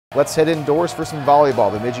Let's head indoors for some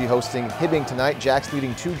volleyball. Bemidji hosting Hibbing tonight. Jacks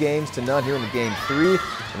leading 2-0 here in the game 3.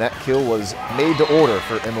 And that kill was made to order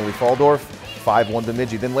for Emily Faldorf. 5-1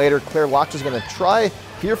 Bemidji. Then later, Claire Loch is going to try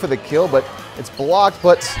here for the kill, but it's blocked,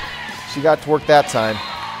 but she got to work that time.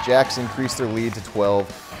 Jacks increased their lead to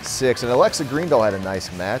 12-6. And Alexa Greenbell had a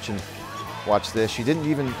nice match. And watch this. She didn't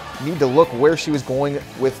even need to look where she was going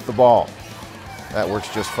with the ball. That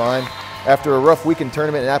works just fine. After a rough weekend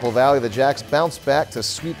tournament in Apple Valley, the Jacks bounced back to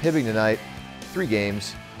sweep Hibbing tonight,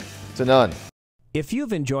 3-0. If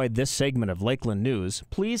you've enjoyed this segment of Lakeland News,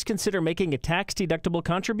 please consider making a tax-deductible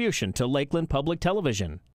contribution to Lakeland Public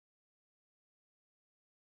Television.